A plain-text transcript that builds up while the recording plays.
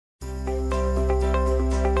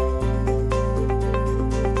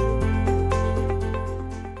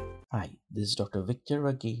This is Dr. Victor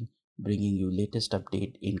again, bringing you latest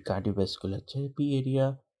update in cardiovascular therapy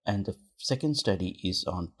area, and the second study is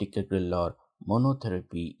on Ticagrelor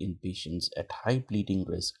monotherapy in patients at high bleeding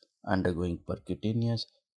risk undergoing percutaneous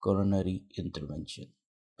coronary intervention.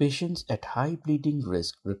 Patients at high bleeding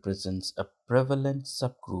risk represents a prevalent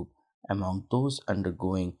subgroup among those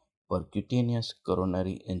undergoing percutaneous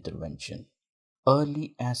coronary intervention.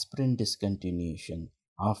 Early aspirin discontinuation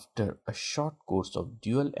after a short course of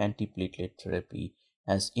dual antiplatelet therapy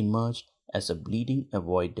has emerged as a bleeding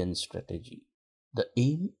avoidance strategy. The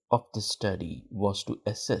aim of the study was to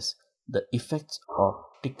assess the effects of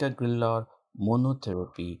ticagrelor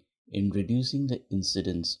monotherapy in reducing the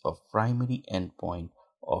incidence of primary endpoint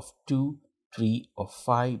of 2, 3, or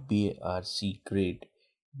 5 BARC grade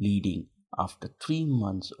bleeding after 3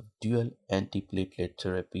 months of dual antiplatelet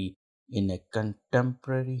therapy in a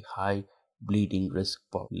contemporary high bleeding risk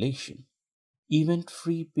population.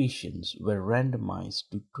 Event-free patients were randomized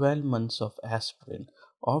to 12 months of aspirin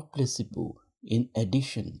or placebo in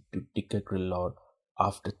addition to ticagrelor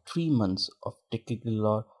after 3 months of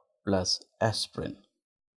ticagrelor plus aspirin.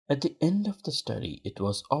 At the end of the study, it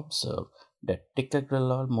was observed that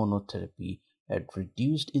ticagrelor monotherapy had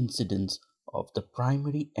reduced incidence of the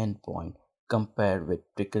primary endpoint compared with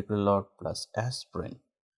ticagrelor plus aspirin,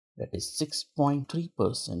 that is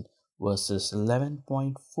 6.3% versus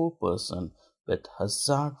 11.4% with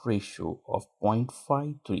hazard ratio of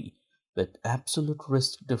 0.53 with absolute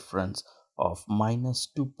risk difference of minus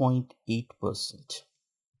 2.8%.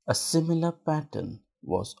 A similar pattern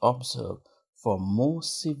was observed for more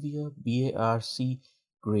severe BARC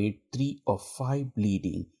grade 3 or 5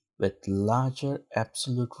 bleeding with larger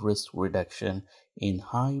absolute risk reduction in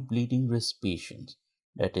high bleeding risk patients,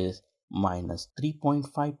 that is minus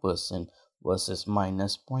 3.5% versus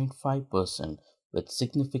minus 0.5% with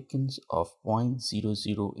significance of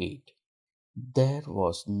 0.008. There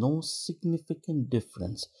was no significant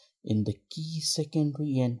difference in the key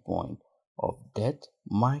secondary endpoint of death,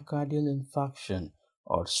 myocardial infarction,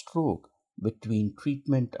 or stroke between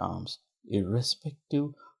treatment arms, irrespective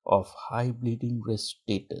of high bleeding risk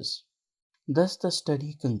status. Thus, the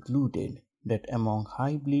study concluded that among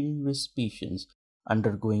high bleeding risk patients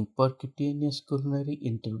undergoing percutaneous coronary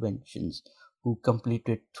interventions who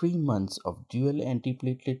completed 3 months of dual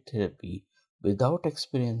antiplatelet therapy without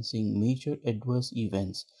experiencing major adverse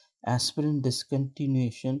events, aspirin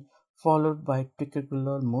discontinuation followed by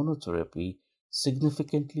ticagrelor monotherapy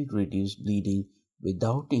significantly reduced bleeding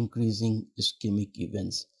without increasing ischemic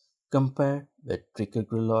events compared with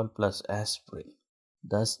ticagrelor plus aspirin.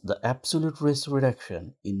 Thus, the absolute risk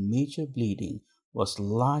reduction in major bleeding was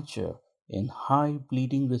larger in high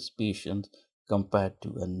bleeding risk patients compared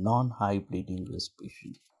to a non-high bleeding risk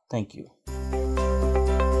patient. Thank you.